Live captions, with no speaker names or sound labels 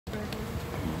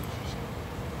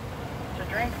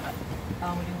drink?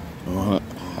 What do you want?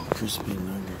 Crispy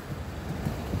nugget.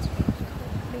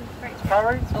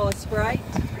 Strawberries? Oh, a Sprite?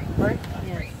 Right?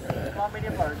 Yes. Small,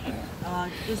 medium, large.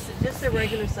 Just a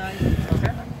regular size.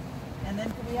 Okay. And then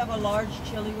can we have a large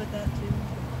chili with that too?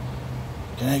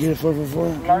 Can I get a 4 for 4?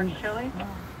 Large chili?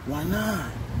 Why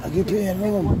not? I'll get paid at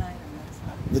home. One item,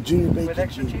 The junior bacon With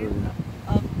extra cheese? cheeseburger.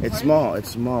 pardon? It's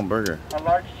small burger. A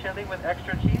large chili with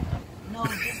extra cheese? No,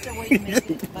 just the way you make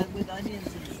it, but with onions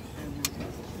and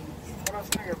What else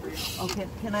can I get for you? okay,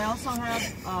 can I also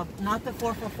have, not the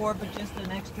 4 for 4, but just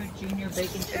an extra junior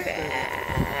bacon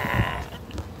cheeseburger?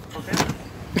 Okay.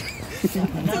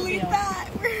 Delete that!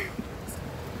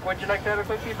 Would you like to have a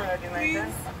cookie for 99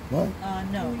 cents? What?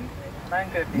 No.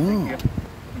 9.50, No. thank you.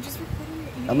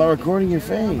 I'm not recording your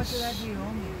How much of face. that do you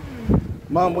owe me?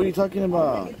 Mom, what are you talking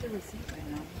about? Get the receipt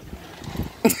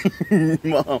right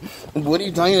now. Mom, what are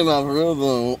you talking about for real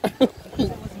though? It was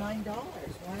 $9,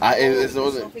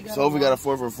 right? Sophie got a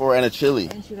 4 for 4 and a chili.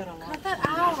 And she got a lot. Cut that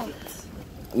out.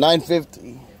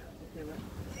 $9.50.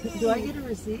 Do I get a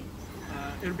receipt?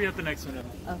 It'll be at the next one.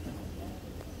 Okay.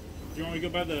 Do you want me to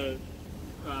go by the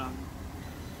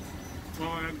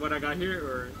what I got here,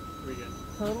 or we good?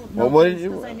 Total? Well, what did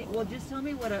you? Well, just tell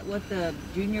me what the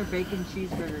junior bacon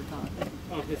cheeseburger costs.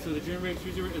 Okay, so the junior bacon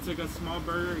cheeseburger, it's like a small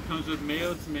burger. It comes with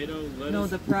mayo, tomato, lettuce. No,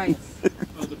 the price.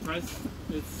 Oh, the price?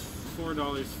 It's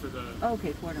 $4 for the.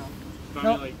 Okay, $4. But, No,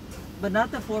 I mean, like, but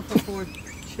not the 4 for 4.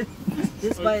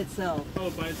 Just by itself. oh,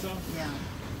 by itself? Yeah.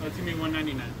 Oh, it's gonna be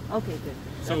 $1.99. Okay, good.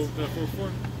 So the 4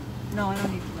 No, I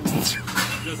don't need to know.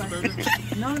 just a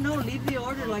burger? No, leave the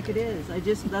order like it is.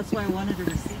 That's why I wanted a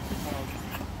receipt.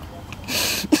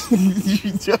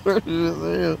 You charged as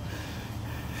hell.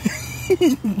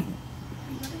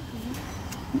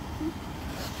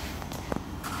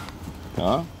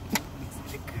 Huh?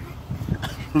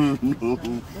 No.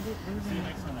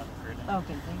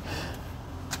 Okay, thank you.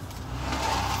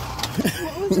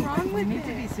 What was wrong with You need to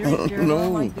be it? serious, Jared. No. I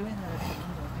don't like doing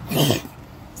that.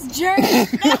 Jerk.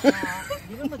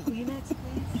 Give him a Kleenex,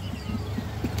 please.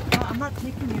 No, I'm not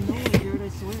taking you nowhere, Jared, I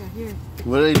swear. Here.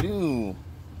 What did I do?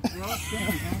 You're all set.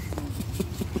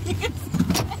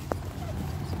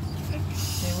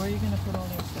 Okay, where are you going to put all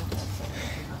your stuff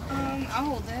outside? I'll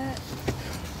hold it.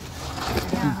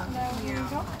 Yeah. There you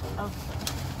go. Okay.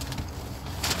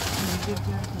 Can you give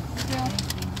Jared his? Thank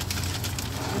you.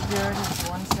 Give Jared his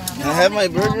one sandwich. Can I have my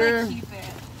No, I'm burger? gonna keep it.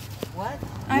 What?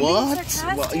 I'm being What?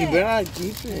 sarcastic. Well, you better not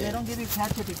keep They it. don't give you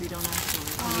ketchup if you don't ask for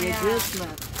it. Oh, You yeah. just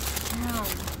left. No.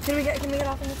 Can we get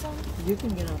off on this one? You can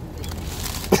get off and take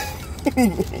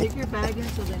it. Take your bag in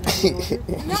so they know the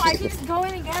order. No, I can just go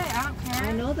in and get it. I don't care.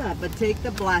 I know that, but take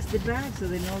the blasted bag so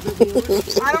they know that we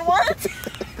ordered. I don't want it.